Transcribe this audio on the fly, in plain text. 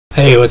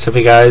Hey, what's up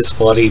you guys?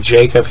 Bloody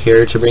Jacob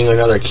here to bring you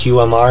another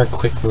QMR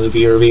quick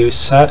movie review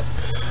set.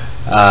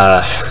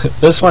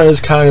 This one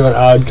is kind of an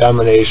odd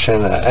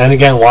combination, and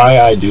again, why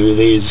I do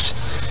these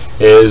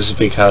is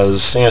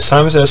because, you know,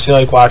 sometimes I just feel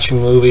like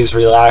watching movies,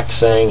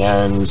 relaxing,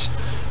 and,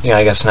 you know,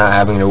 I guess not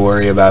having to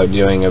worry about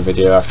doing a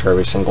video after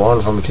every single one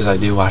of them, because I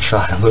do watch a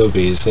lot of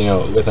movies, you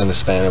know, within a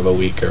span of a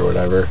week or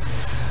whatever.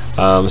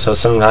 So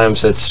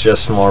sometimes it's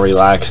just more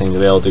relaxing to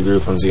be able to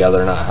group them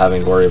together, not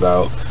having to worry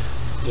about,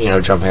 you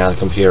know, jumping on the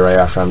computer right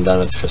after I'm done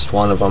with just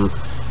one of them.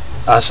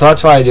 So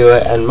that's why I do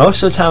it, and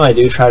most of the time I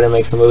do try to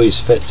make the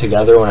movies fit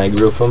together when I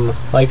group them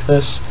like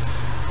this.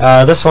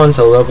 This one's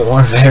a little bit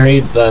more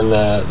varied than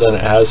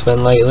it has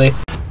been lately.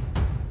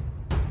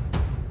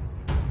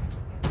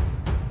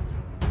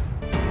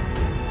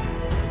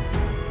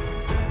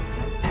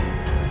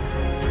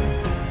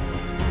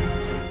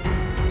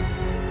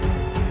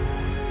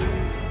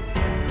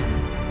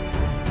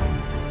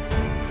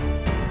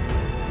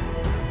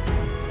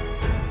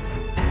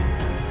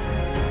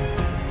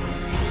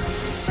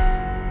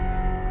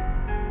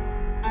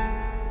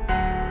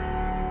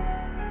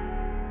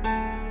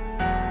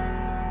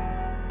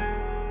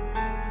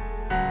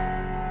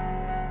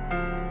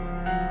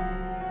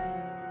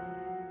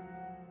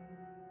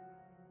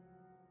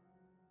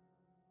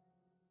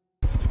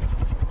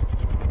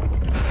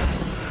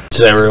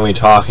 Today we're going to be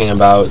talking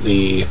about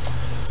the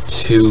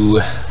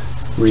two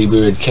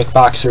rebooted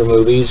Kickboxer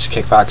movies,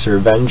 Kickboxer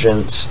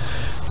Vengeance,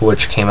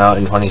 which came out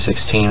in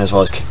 2016, as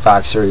well as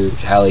Kickboxer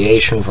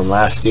Retaliation from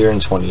last year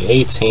in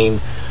 2018,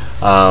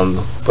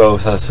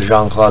 both with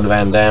Jean-Claude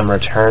Van Damme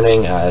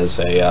returning as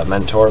a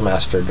mentor,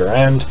 Master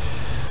Durand.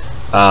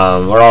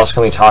 We're also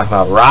going to be talking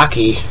about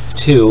Rocky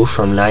 2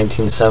 from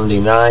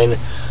 1979,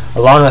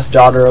 along with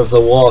Daughter of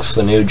the Wolf,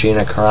 the new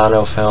Gina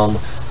Carano film,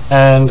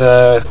 and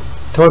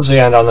towards the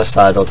end on this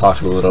side, we'll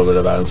talk a little bit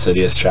about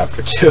Insidious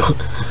Chapter 2.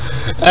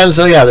 And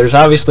so yeah, there's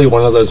obviously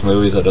one of those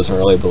movies that doesn't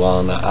really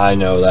belong. I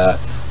know that.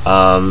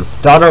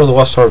 Daughter of the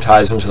Wolf sort of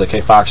ties into the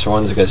Kickboxer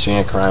ones because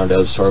Gina Carano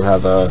does sort of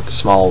have a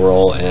small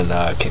role in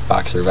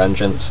Kickboxer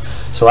Vengeance.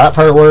 So that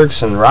part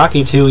works, and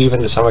Rocky 2 even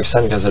to some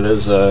extent because it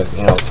is a,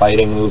 you know,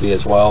 fighting movie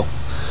as well.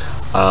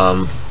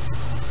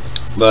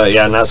 But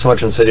yeah, not so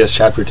much Insidious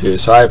Chapter 2,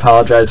 so I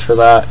apologize for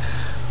that.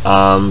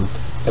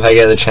 If I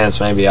get the chance,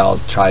 maybe I'll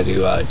try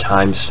to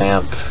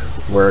timestamp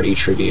where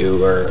each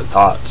review or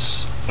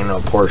thoughts, you know,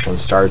 portion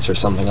starts or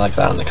something like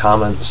that in the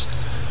comments.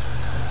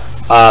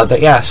 But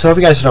yeah, so if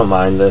you guys don't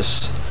mind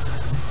this.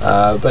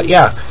 But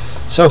yeah,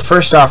 so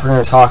first off, we're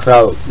going to talk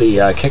about the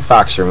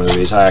Kickboxer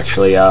movies. I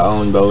actually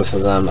own both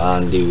of them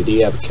on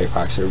DVD. I have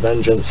Kickboxer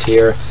Vengeance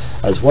here,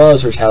 as well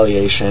as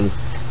Retaliation.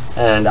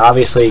 And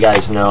obviously, you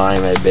guys know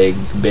I'm a big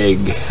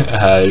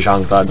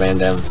Jean-Claude Van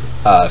Damme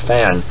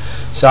fan,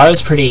 so I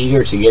was pretty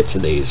eager to get to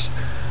these.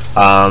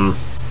 And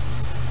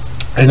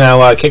now,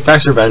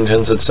 Kickboxer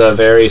Vengeance, it's a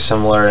very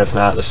similar, if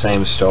not the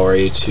same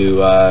story to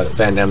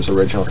Van Damme's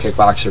original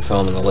Kickboxer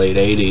film in the late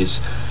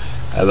 80s.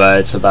 But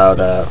it's about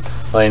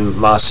Lane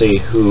Mossy,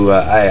 who,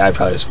 I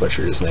probably just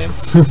butchered his name.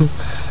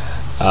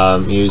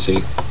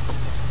 Musey.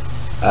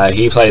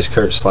 He plays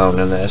Kurt Sloan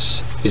in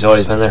this. He's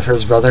always been there for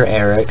his brother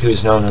Eric,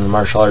 who's known in the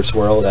martial arts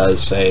world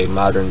as a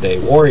modern-day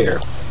warrior.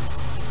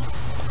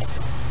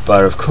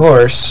 But of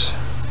course,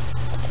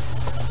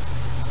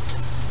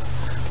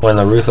 when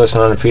the ruthless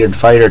and undefeated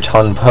fighter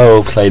Tun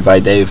Po, played by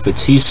Dave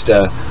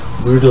Bautista,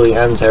 brutally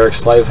ends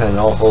Eric's life in an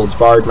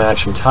all-holds-barred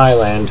match in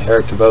Thailand,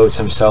 Eric devotes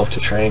himself to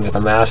training with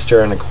the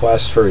master in a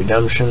quest for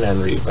redemption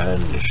and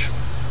revenge.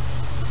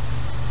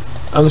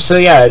 So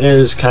yeah, it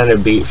is kind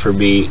of beat for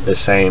beat the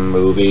same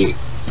movie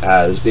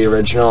as the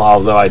original,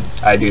 although I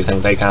do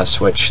think they kind of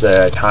switch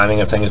the timing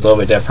of things a little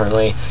bit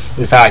differently.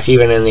 In fact,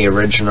 even in the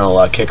original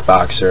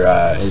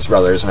Kickboxer, his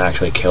brother isn't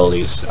actually killed,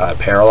 he's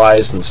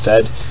paralyzed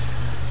instead.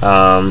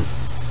 But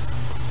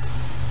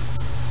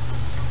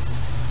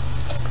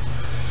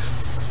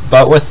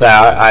with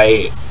that,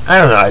 I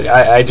don't know,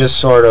 I just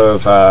sort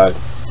of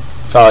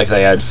felt like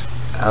they had,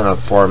 I don't know,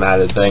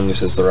 formatted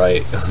things is the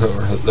right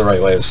the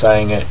right way of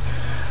saying it.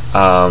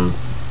 But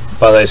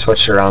they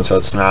switched it around so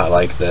it's not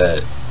like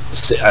a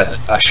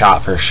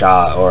shot for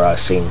shot or a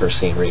scene for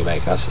scene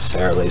remake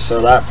necessarily. So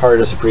that part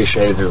is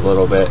appreciated a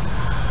little bit.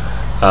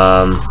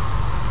 I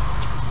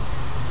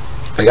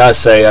gotta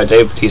say,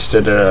 Dave Bautista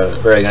did a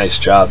very nice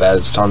job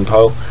as Tun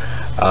Po.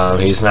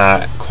 He's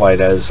not quite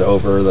as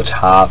over the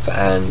top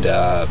and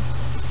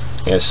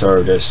you know, sort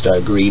of just a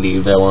greedy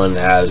villain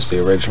as the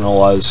original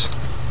was,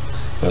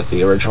 with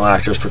the original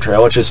actor's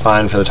portrayal, which is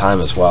fine for the time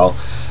as well.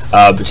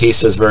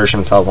 Bautista's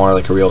version felt more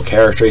like a real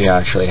character. He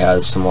actually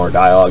has some more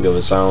dialogue of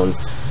his own.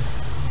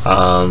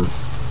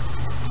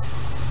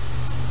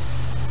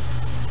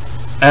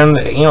 And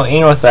you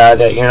know, with that,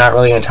 you're not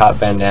really going to top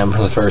Van Damme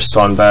for the first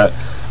one, but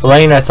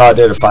Lane, I thought,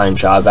 did a fine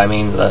job. I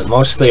mean,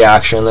 most of the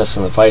action in this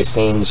and the fight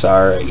scenes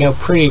are, you know,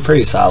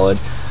 pretty solid.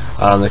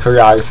 The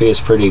choreography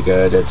is pretty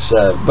good. It's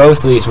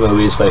both of these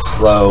movies, they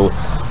flow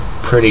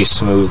pretty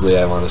smoothly,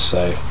 I want to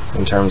say,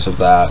 in terms of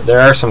that. There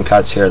are some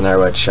cuts here and there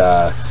which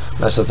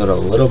mess with it a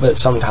little bit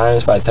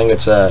sometimes, but I think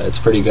it's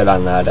pretty good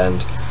on that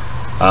end.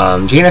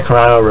 Gina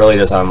Carano really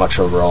doesn't have much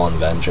of a role in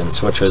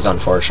Vengeance, which was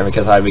unfortunate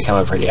because I've become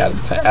a pretty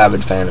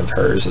avid fan of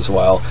hers as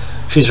well.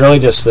 She's really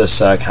just this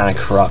kind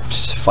of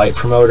corrupt fight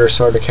promoter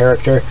sort of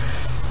character,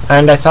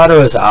 and I thought it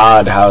was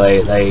odd how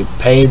they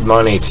paid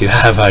money to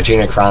have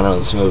Gina Carano in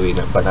this movie,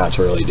 but not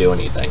to really do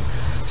anything.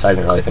 So I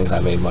didn't really think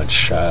that made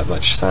much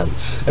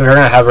sense. If you're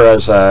gonna have her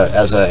as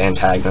an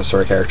antagonist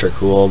or a character,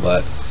 cool,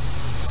 but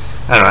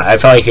I don't know. I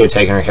felt like you had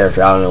taken her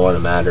character out and it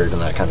wouldn't have mattered,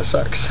 and that kind of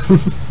sucks.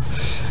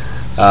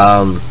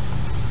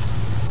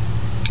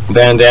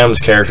 Van Damme's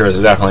character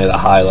is definitely the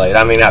highlight.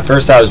 I mean, at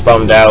first I was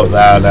bummed out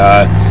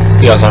that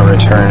he wasn't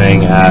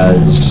returning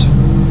as,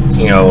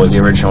 you know, the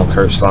original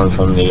Kurt Sloan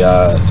from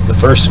the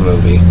first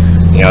movie.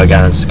 You know,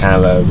 again, it's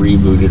kind of a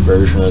rebooted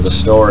version of the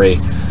story.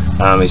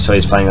 So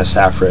he's playing this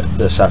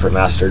separate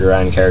Master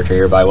Duran character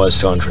here, but I was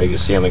still intrigued to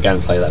see him again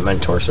play that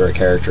mentor sort of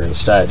character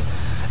instead.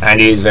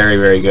 And he's very,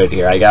 very good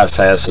here. I gotta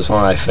say, this is one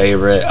of my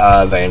favorite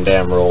Van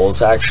Damme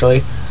roles,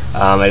 actually.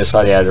 I just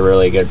thought he had a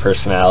really good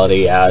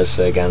personality as,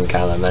 again,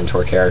 kind of the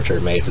mentor character.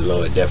 Made it a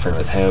little bit different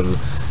with him,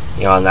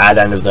 you know, on that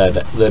end of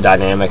the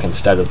dynamic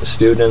instead of the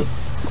student.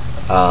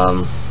 So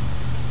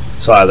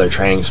a lot of their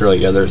training's really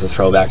good. There's a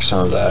throwback to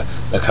some of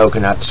the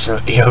coconuts,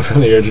 you know,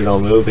 from the original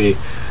movie.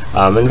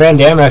 And Van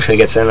Damme actually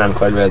gets in on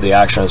quite a bit of the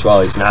action as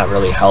well. He's not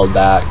really held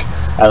back,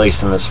 at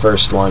least in this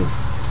first one.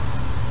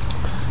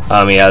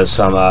 He has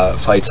some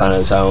fights on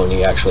his own.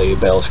 He actually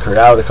bails Kurt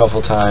out a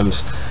couple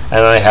times, and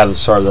then they have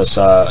sort of this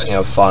you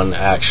know, fun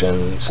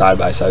action side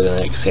by side and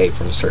they escape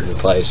from a certain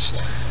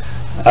place.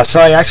 So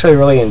I actually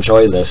really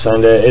enjoyed this,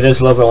 and it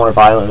is a little bit more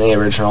violent than the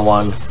original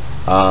one.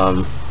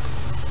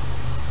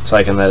 It's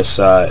like in this,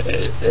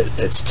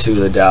 it's to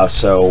the death,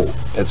 so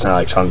it's not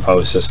like Tun Po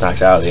is just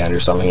knocked out at the end or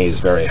something. He's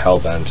very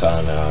hell-bent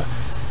on,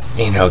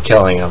 you know,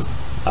 killing him.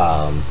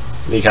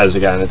 Because,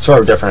 again, it's sort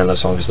of different in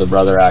this one because the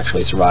brother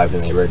actually survived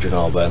in the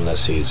original, but in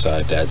this he's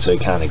dead, so you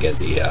kind of get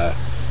the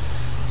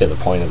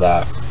point of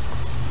that.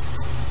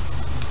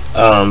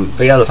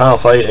 But yeah, the final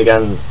fight,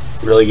 again,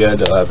 really good.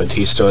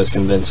 Batista is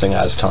convincing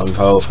as Tun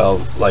Po.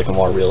 Felt like a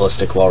more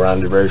realistic,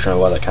 well-rounded version of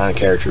what that kind of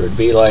character would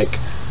be like.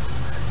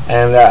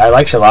 And I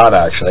liked it a lot,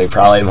 actually,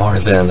 probably more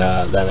than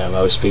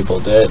most people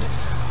did.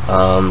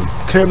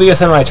 Could it be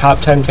within my top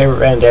 10 favorite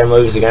Van Damme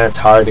movies? Again, it's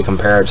hard to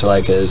compare it to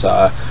like his,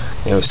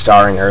 you know,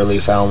 starring early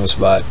films,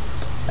 but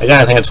again,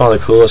 I think it's one of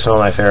the coolest, one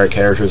of my favorite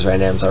characters Van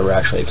Damme's ever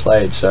actually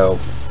played. So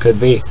could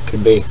be.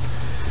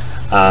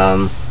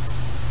 And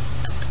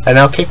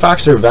now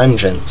Kickboxer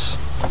Vengeance.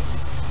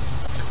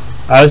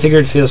 I was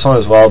eager to see this one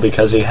as well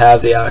because you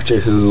have the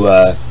actor who,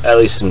 at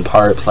least in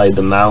part, played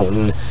the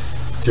Mountain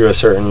through a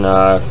certain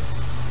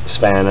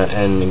span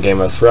in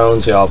Game of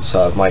Thrones. You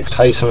also have Mike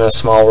Tyson in a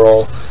small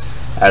role,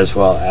 as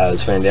well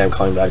as Van Damme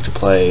coming back to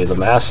play the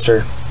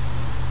Master.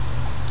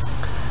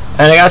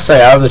 And I gotta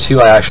say, out of the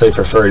two, I actually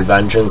preferred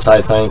Vengeance, I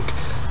think.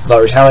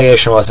 But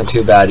Retaliation wasn't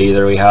too bad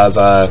either. We have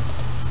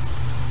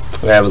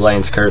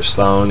Elaine's Kurt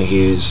Sloan.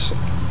 He's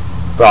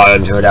brought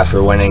into it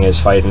after winning his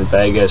fight in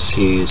Vegas.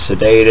 He's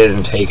sedated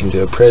and taken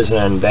to a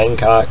prison in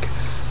Bangkok,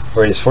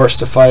 where he's forced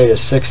to fight a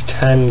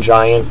 6'10"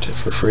 giant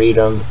for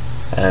freedom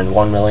and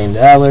 $1 million.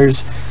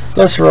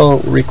 This will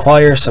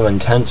require some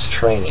intense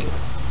training.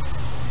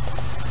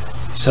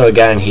 So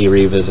again, he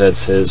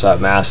revisits his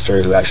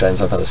master, who actually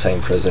ends up in the same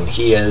prison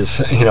he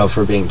is, you know,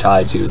 for being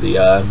tied to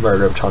the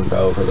murder of Tun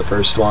Po for the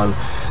first one.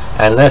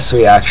 And this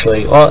we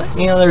actually, well,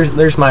 you know,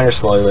 there's minor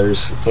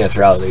spoilers, you know,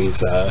 throughout these,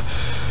 throughout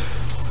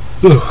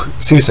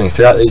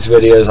these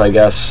videos, I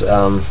guess.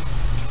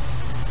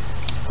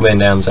 Van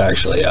Damme's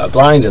actually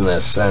blind in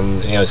this,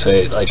 and, you know, so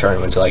they turn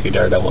him into like a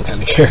Daredevil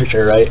kind of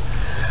character, right?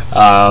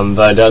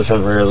 But it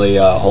doesn't really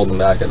hold him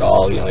back at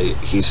all. You know,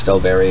 he's still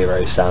very,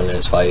 very sound in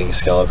his fighting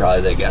skill.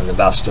 Probably, again, the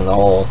best in the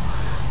whole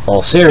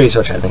series,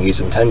 which I think he's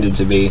intended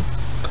to be.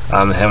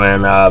 Him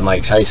and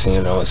Mike Tyson,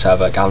 you know, almost have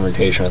a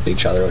confrontation with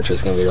each other, which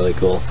is going to be really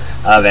cool.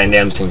 Van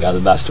Damme seemed to have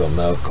the best of him,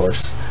 though, of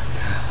course.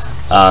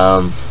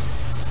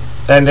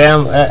 Van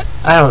Damme, I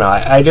don't know.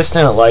 I just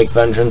didn't like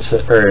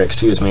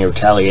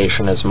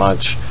Retaliation as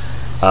much.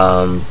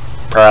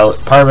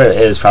 Part of it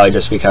is probably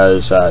just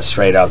because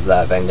straight up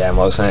that Van Damme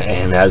wasn't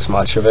in as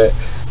much of it.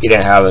 He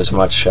didn't have as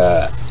much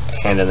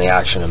hand in the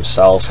action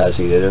himself as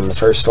he did in the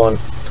first one,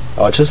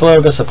 which is a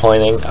little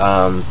disappointing.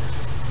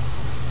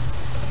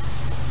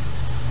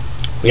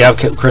 We have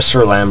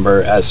Christopher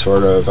Lambert as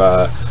sort of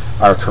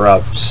our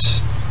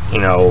corrupt, you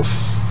know,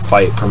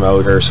 fight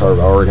promoter, sort of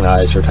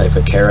organizer type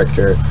of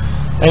character,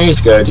 and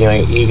he's good. You know,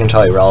 you can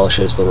tell he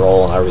relishes the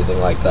role and everything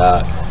like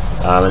that.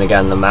 And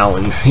again, the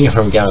Mountain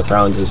from Game of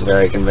Thrones is a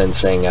very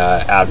convincing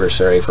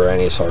adversary for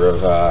any sort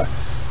of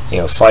you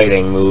know,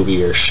 fighting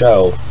movie or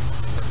show.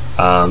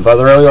 But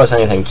there really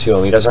wasn't anything to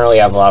him. He doesn't really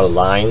have a lot of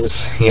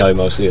lines. You know, he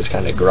mostly is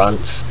kind of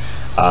grunts.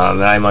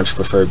 And I much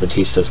preferred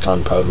Batista's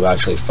Tun Po, who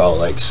actually felt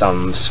like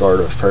some sort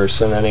of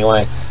person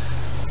anyway.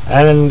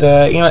 And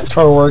you know, it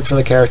sort of worked for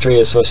the character he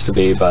is supposed to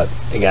be. But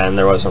again,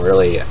 there wasn't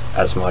really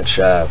as much.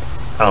 I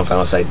don't know if I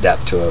want to say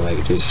depth to it,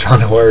 maybe too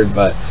strong a word,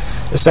 but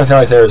just didn't feel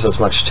like there was as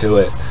much to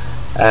it.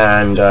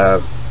 And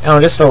you know,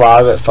 just a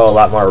lot of it felt a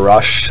lot more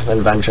rushed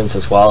than Vengeance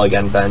as well.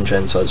 Again,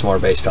 Vengeance was more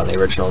based on the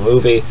original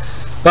movie,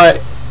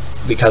 but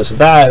because of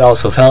that, it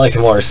also felt like a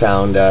more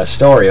sound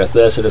story. With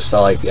this, it just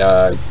felt like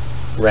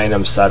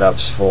random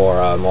setups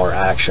for more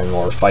action,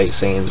 more fight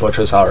scenes, which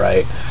was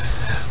alright.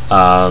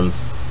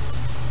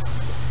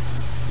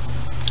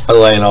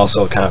 Elaine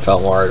also kind of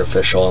felt more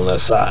artificial in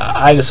this.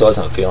 I just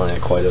wasn't feeling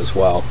it quite as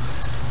well.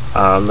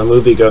 The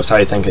movie goes how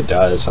I think it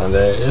does, and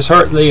it's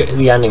hard,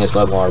 the ending is a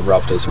little more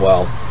abrupt as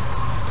well.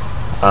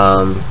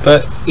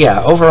 But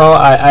yeah, overall,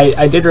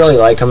 I did really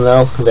like him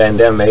though. Van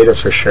Damme made it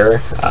for sure,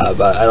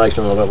 but I liked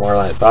him a little bit more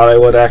than I thought I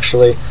would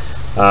actually.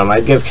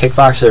 I'd give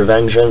Kickboxer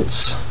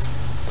Vengeance,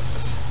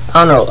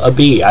 I don't know, a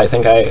B. I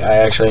think I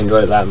actually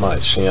enjoyed it that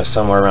much, you know,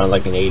 somewhere around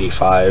like an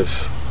 85,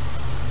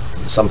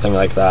 something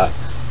like that.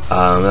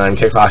 And then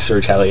Kickboxer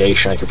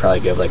Retaliation, I could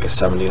probably give like a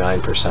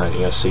 79%,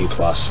 you know, C+,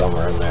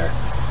 somewhere in there.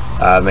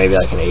 Maybe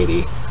like an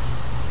 80.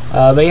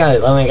 But yeah,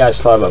 let me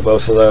guys thought about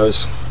both of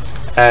those.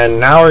 And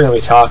now we're going to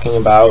be talking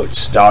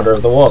about Daughter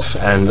of the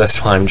Wolf, and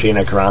this one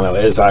Gina Carano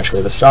is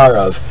actually the star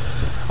of.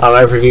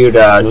 I've reviewed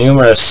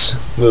numerous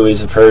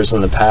movies of hers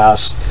in the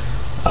past,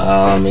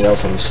 you know,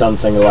 from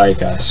something like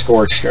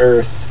Scorched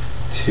Earth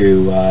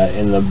to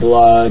In the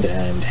Blood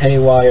and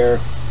Haywire.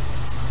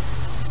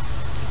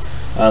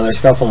 There's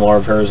a couple more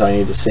of hers I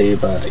need to see,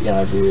 but you know,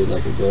 I've reviewed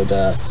like a good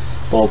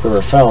bulk of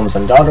her films.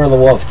 And Daughter of the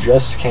Wolf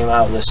just came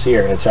out this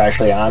year. It's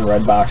actually on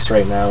Redbox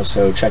right now,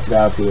 so check it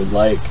out if you would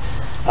like.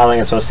 I don't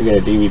think it's supposed to get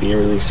a DVD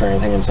release or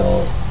anything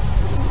until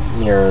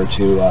nearer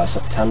to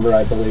September,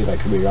 I believe. I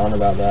could be wrong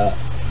about that.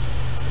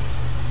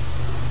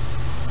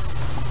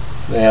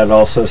 It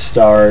also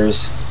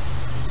stars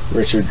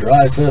Richard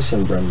Dreyfuss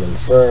and Brendan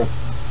Furr.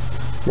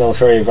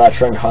 Military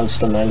veteran hunts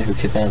the men who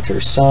kidnapped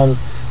her son,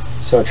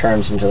 so it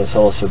turns into this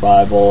whole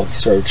survival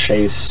sort of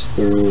chase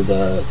through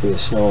the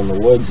snow in the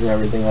woods and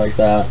everything like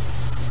that.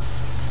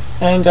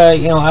 And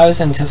you know, I was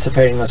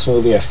anticipating this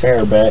movie a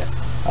fair bit.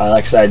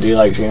 Like I said, I do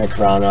like Gina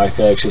Carano. I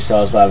feel like she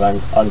still has a lot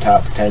of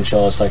untapped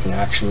potential as like an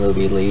action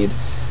movie lead.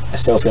 I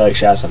still feel like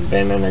she hasn't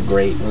been in a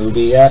great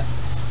movie yet.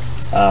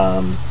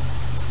 I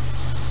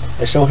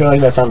still feel like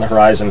that's on the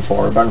horizon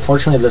for her, but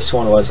unfortunately this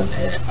one wasn't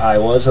it. I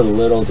was a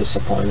little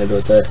disappointed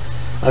with it.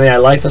 I mean, I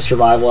liked the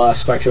survival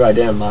aspect of it. I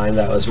didn't mind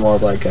that it was more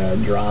of like a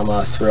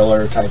drama,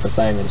 thriller type of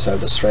thing instead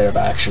of just straight up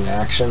action.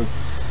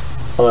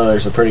 Although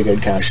there's a pretty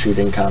good kind of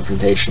shooting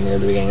confrontation near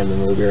the beginning of the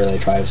movie where they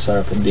try to set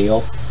up a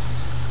deal.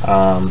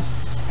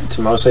 It's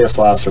mostly just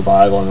a lot of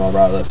survival and more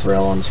about the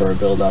thrill and sort of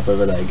build up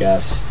of it, I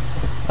guess.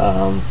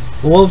 The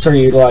wolves are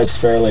utilized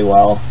fairly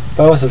well.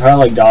 But with a title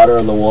like Daughter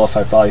of the Wolf,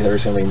 I felt like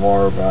there's going to be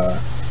more of a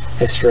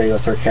history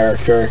with her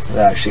character,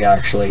 that she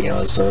actually, you know,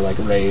 is sort of like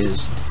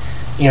raised,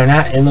 you know,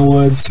 not in the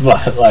woods,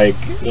 but like,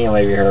 you know,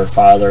 maybe her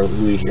father,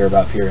 who we hear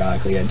about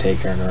periodically, had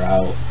taken her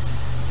out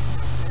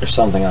or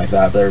something like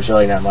that. But there's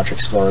really not much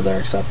explored there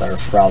except that her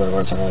father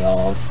wasn't really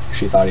all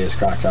she thought he was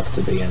cracked up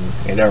to be, and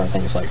different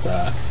things like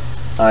that.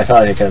 I felt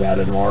like they could have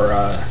added more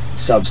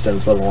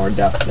substance, a little more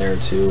depth there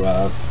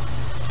to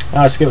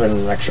just give it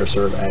an extra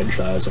sort of edge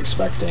that I was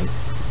expecting.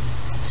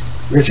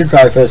 Richard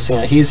Dreyfuss, you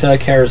know, he's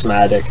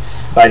charismatic,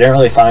 but I didn't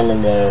really find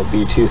him to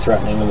be too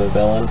threatening of a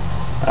villain.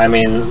 I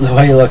mean, the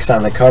way he looks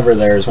on the cover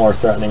there is more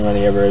threatening than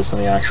he ever is in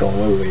the actual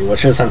movie,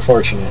 which is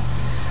unfortunate.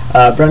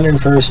 Brendan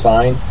Furr is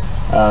fine.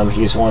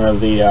 He's one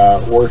of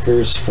the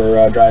workers for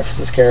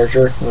Dreyfuss's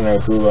character, you know,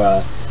 who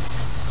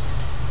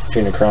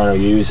Gina Carano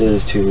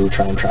uses to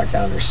try and track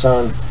down her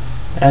son.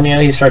 And, you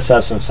know, he starts to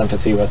have some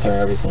sympathy with her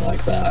and everything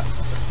like that.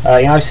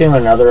 You know, I've seen him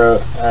in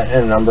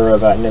a number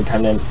of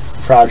independent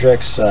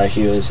projects.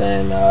 He was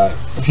in,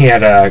 he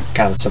had a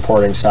kind of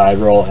supporting side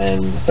role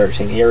in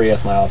 13 Eerie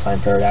with my all-time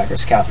favorite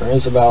actress, Catherine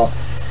Isabel.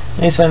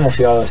 And he's been in a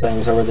few other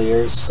things over the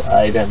years.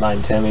 I didn't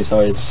mind Tim. He's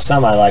always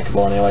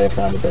semi-likable anyway, if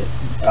not a bit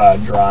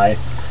dry.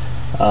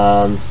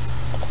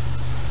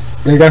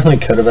 There definitely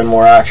could have been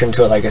more action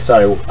to it. Like I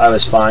said, I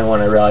was fine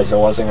when I realized it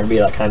wasn't going to be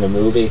that kind of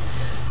movie.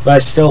 But I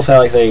still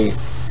felt like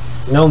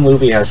no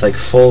movie has like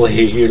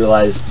fully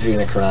utilized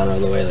Gina Carano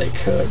the way they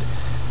could.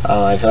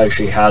 I feel like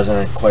she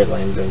hasn't quite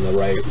landed in the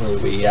right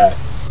movie yet.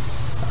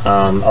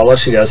 Although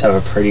she does have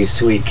a pretty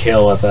sweet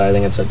kill with it. I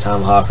think it's a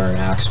tomahawk or an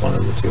axe, one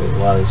of the two it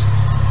was.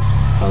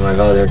 I felt like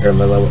there could have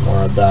been a little bit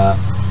more of that.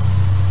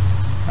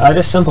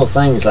 Just simple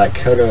things that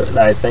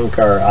I think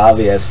are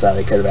obvious that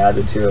they could have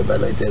added to it, but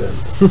they didn't.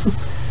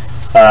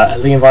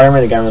 The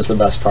environment again was the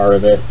best part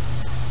of it,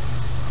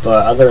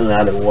 but other than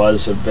that, it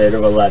was a bit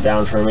of a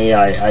letdown for me.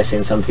 I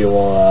seen some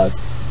people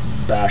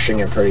bashing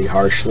it pretty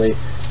harshly.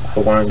 I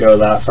wouldn't go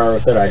that far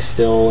with it. I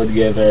still would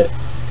give it,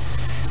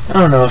 I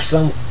don't know,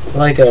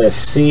 like a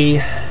C,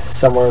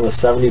 somewhere in the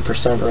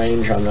 70%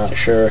 range. I'm not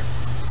sure.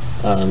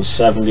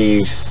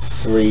 73,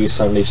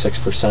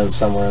 76%,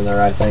 somewhere in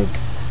there, I think.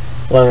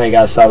 Let me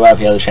guys talk about if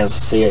you have a chance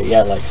to see it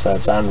yet. Like I said,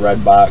 it's on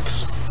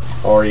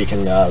Redbox, or you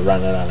can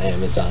rent it on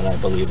Amazon, I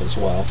believe, as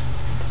well.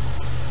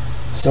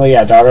 So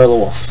yeah, Daughter of the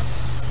Wolf.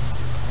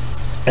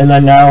 And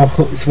then now,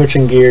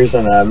 switching gears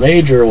in a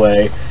major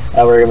way,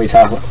 We're going to be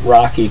talking about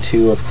Rocky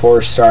 2, of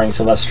course, starring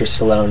Sylvester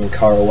Stallone and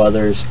Carl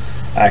Weathers,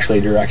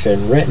 actually directed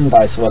and written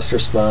by Sylvester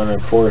Stallone,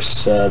 and of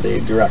course,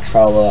 the direct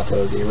follow-up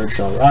of the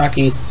original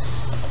Rocky.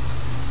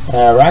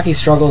 Rocky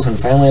struggles in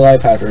family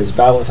life after his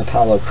bout with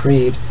Apollo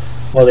Creed,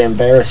 while the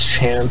embarrassed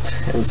champ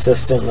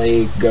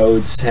incessantly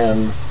goads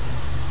him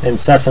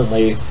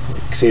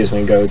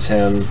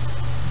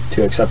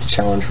to accept a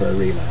challenge for a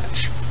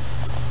rematch.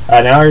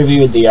 Now I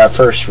reviewed the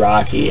first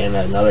Rocky and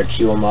another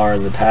QMR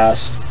in the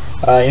past.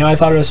 I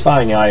thought it was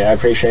fine. I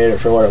appreciated it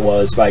for what it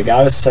was, but I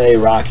gotta say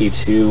Rocky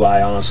 2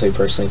 I honestly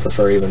personally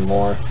prefer even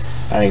more.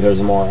 I think it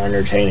was a more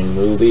entertaining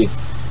movie.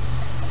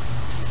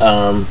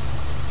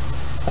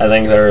 I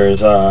think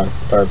there's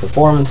better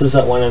performances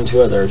that went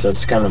into it. There's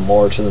just kind of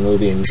more to the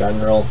movie in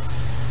general.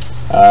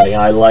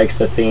 I like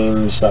the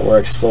themes that were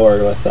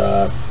explored with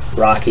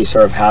Rocky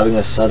sort of having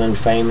a sudden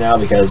fame now,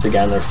 because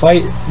again their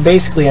fight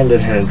basically ended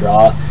in a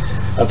draw.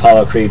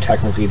 Apollo Creed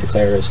technically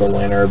declared as the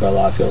winner, but a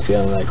lot of people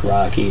feeling like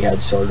Rocky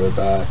had sort of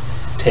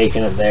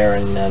taken it there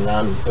in a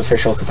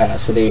non-official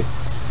capacity.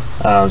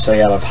 So you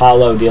have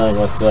Apollo dealing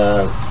with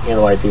the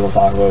way people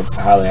talk about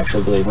how they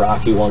actually believe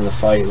Rocky won the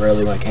fight,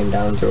 really when it came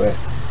down to it.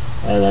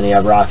 And then you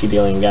have Rocky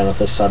dealing again with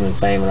this sudden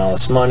fame and all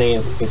this money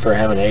for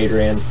him and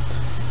Adrian.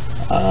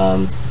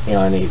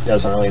 And he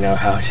doesn't really know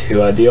how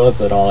to deal with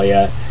it all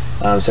yet.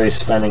 So he's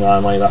spending a lot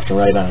of money left and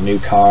right on a new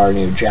car,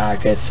 new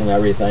jackets, and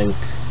everything.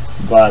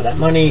 But that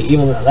money,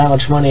 even that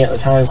much money at the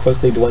time,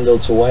 quickly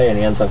dwindles away, and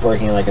he ends up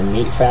working in like a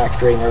meat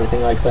factory and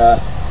everything like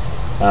that.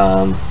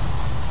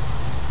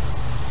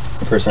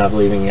 The person not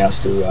believing he has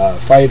to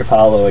fight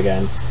Apollo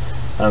again,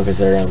 because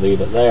they're going to leave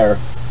it there.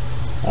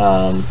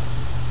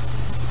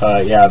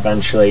 But yeah,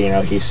 eventually,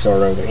 he's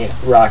sort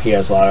of, Rocky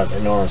has a lot of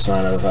enormous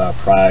amount of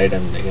pride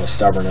and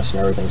stubbornness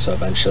and everything. So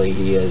eventually,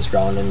 he is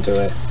drawn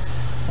into it,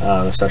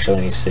 especially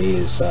when he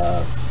sees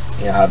how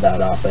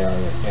bad off they are.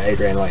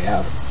 Adrian might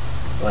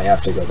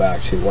have to go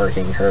back to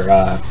working her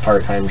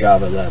part-time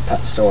job at the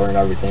pet store and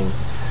everything.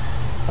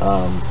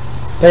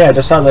 But yeah,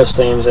 just on those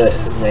themes, it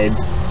made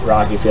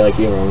Rocky feel like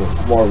even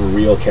more of a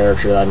real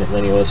character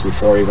than he was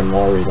before, even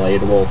more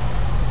relatable.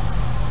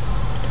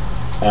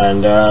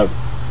 And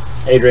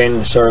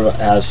Adrian sort of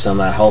has some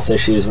health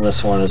issues in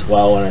this one as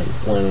well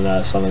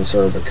when something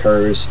sort of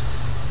occurs.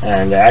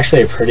 And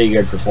actually a pretty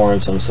good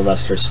performance from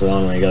Sylvester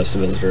Stallone when he goes to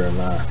visit her in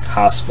the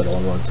hospital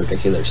in one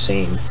particular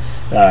scene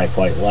that I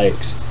quite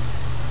liked.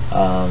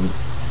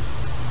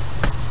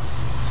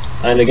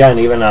 And again,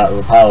 even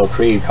Apollo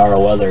Creed,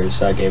 Carl Weathers,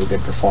 gave a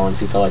good performance.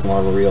 He felt like more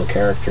of a real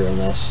character in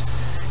this.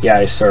 Yeah,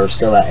 he's sort of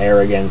still that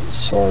arrogant,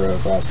 sort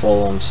of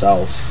full of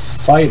himself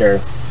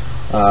fighter,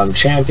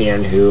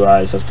 champion who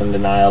is just in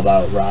denial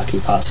about Rocky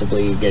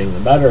possibly getting the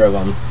better of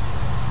him.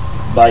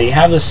 But you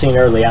have this scene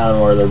early on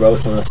where they're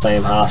both in the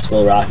same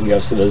hospital. Rocky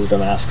goes to visit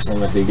him, asks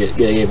him if he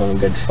gave him a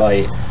good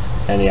fight,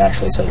 and he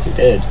actually says he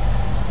did.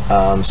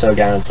 So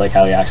again, it's like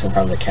how he acts in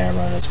front of the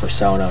camera and his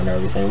persona and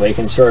everything. But you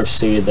can sort of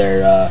see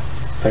their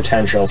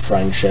potential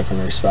friendship and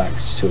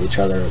respect to each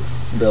other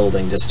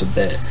building just a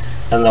bit.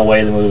 And the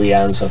way the movie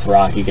ends with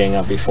Rocky getting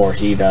up before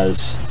he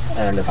does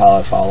and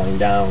Apollo falling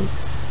down,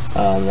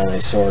 then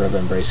they sort of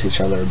embrace each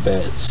other a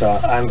bit. So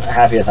I'm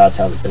happy that that's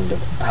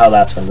how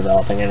that's been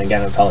developing. And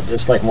again, it felt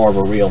just like more of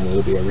a real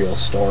movie, a real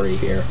story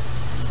here.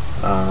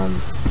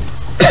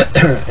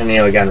 And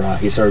again,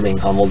 Rocky's sort of being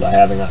humbled by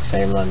having that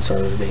fame and then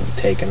sort of being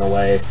taken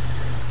away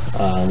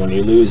when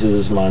he loses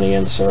his money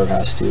and sort of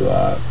has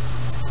to,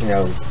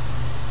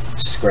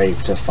 scrape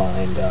to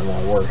find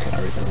more work and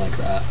everything like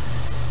that.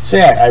 So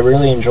yeah, I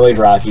really enjoyed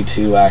Rocky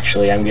 2,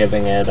 actually. I'm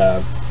giving it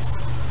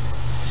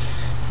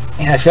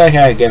I feel like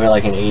I'd give it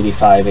like an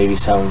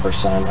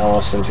 85-87%,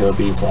 almost into a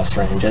B+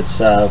 range. It's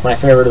my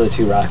favorite of the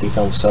two Rocky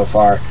films so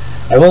far.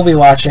 I will be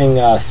watching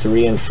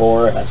 3 and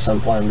 4 at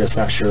some point, I'm just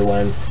not sure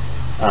when.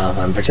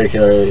 I'm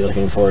particularly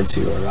looking forward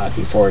to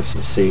Rocky 4 to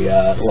see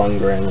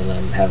Lundgren and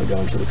then have it go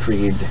into the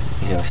Creed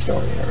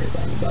story and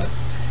everything. But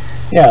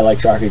yeah, I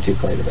liked Rocky 2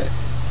 quite a bit.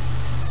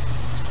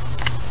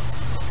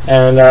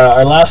 And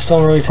our last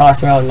film we're really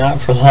talking about, not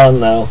for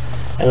long though,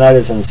 and that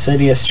is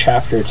Insidious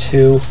Chapter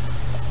 2,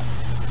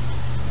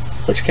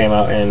 which came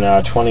out in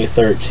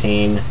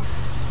 2013,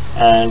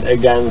 and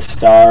again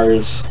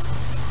stars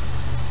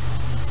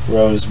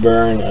Rose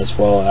Byrne as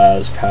well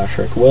as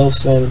Patrick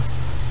Wilson,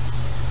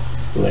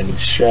 Lynn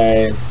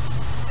Shay,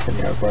 and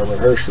you have Barbara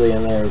Hershey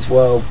in there as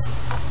well.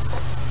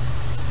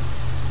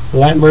 The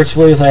Lamberts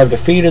believe they have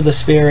defeated the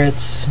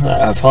spirits that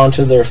have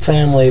haunted their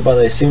family, but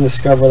they soon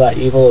discover that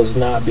evil is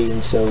not beaten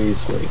so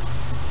easily.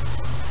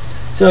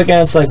 So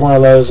again, it's like one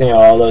of those,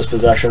 all those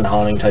possession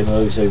haunting type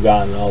movies we've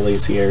gotten all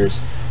these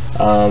years.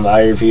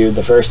 I reviewed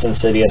the first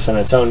Insidious in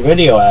its own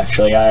video,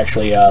 actually. I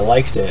actually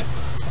liked it.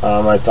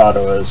 I thought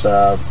it was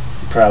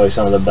probably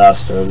some of the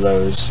best of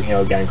those,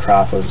 again,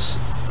 crop of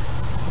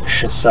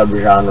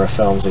sub-genre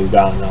films we've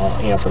gotten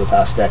all, for the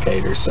past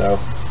decade or so.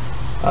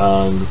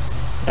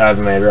 I've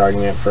made an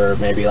argument for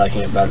maybe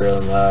liking it better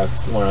than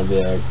one of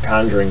the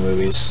Conjuring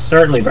movies.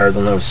 Certainly better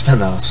than those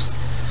spin-offs.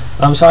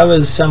 So I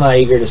was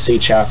semi-eager to see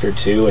Chapter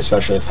 2,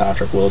 especially if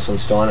Patrick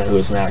Wilson's still in it, who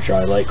is an actor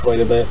I like quite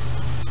a bit.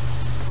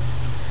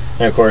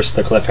 And of course,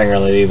 the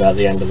cliffhanger they leave at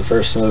the end of the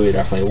first movie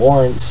definitely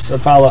warrants a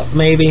follow-up,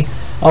 maybe.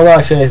 Although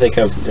I feel like they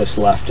could have just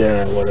left it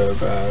and it would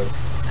have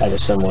had a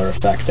similar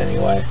effect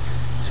anyway.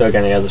 So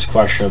again, you have this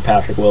question of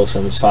Patrick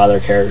Wilson's father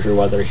character,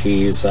 whether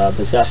he's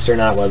possessed or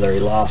not, whether he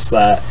lost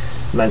that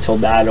mental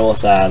battle with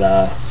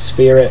that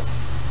spirit.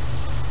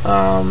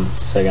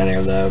 So again, you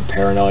have the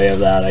paranoia of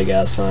that, I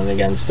guess, and then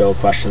again, still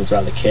questions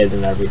about the kid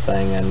and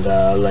everything, and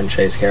Lin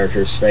Shaye's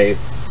character's fate.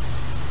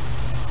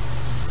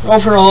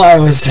 Overall, I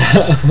was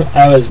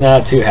I was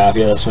not too happy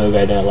with this movie.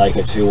 I didn't like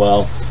it too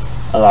well.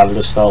 A lot of it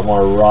just felt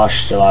more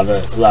rushed. A lot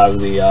of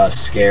the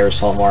scares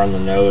felt more on the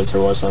nose.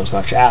 There wasn't as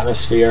much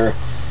atmosphere.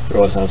 There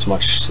wasn't as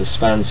much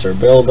suspense or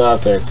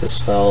build-up. It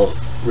just felt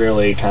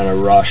really kind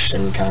of rushed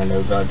and kind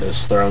of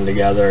just thrown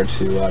together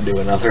to do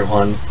another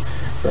one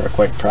for a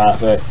quick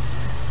profit.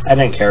 I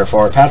didn't care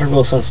for it. Patrick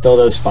Wilson still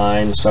does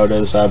fine. So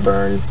does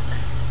Byrne.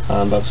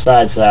 But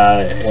besides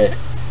that,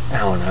 I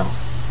don't know.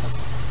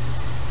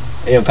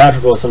 You know,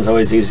 Patrick Wilson's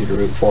always easy to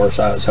root for,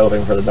 so I was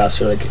hoping for the best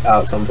for the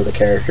outcome for the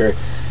character.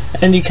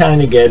 And you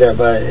kind of get it,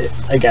 but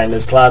again,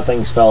 just a lot of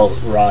things felt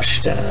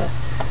rushed.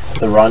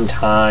 The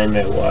runtime,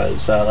 it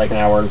was like an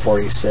hour and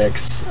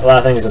 46. A lot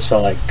of things just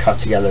felt like cut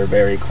together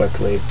very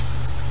quickly.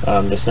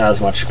 Just not as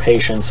much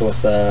patience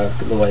with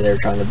the way they were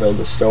trying to build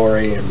the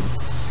story, and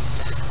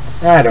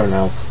I don't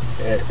know.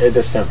 It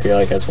just didn't feel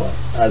like as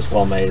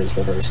well made as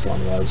the first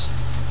one was.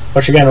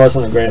 Which again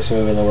wasn't the greatest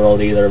movie in the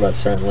world either, but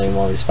certainly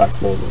more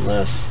respectable than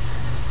this.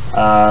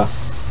 I'd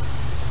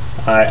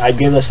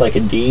give this like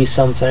a D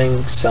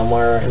something,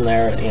 somewhere in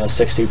there,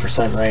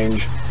 60%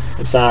 range.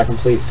 It's not a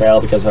complete fail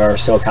because there are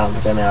still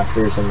competent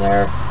actors in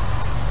there,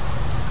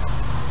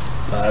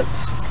 but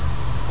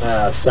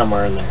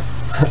somewhere in there.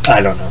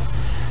 I don't know.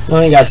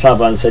 When you guys thought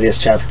about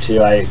Insidious Chapter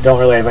 2, I don't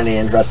really have any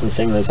interest in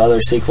seeing those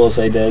other sequels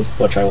they did,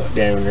 which I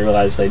didn't even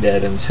realize they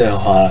did until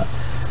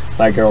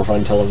my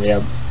girlfriend told me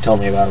about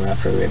them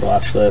after we had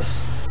watched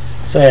this.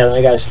 So yeah, let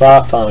me guys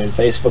thought. Follow me on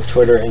Facebook,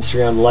 Twitter,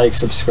 Instagram, like,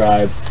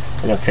 subscribe,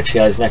 and I'll catch you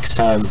guys next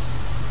time.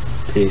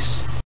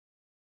 Peace.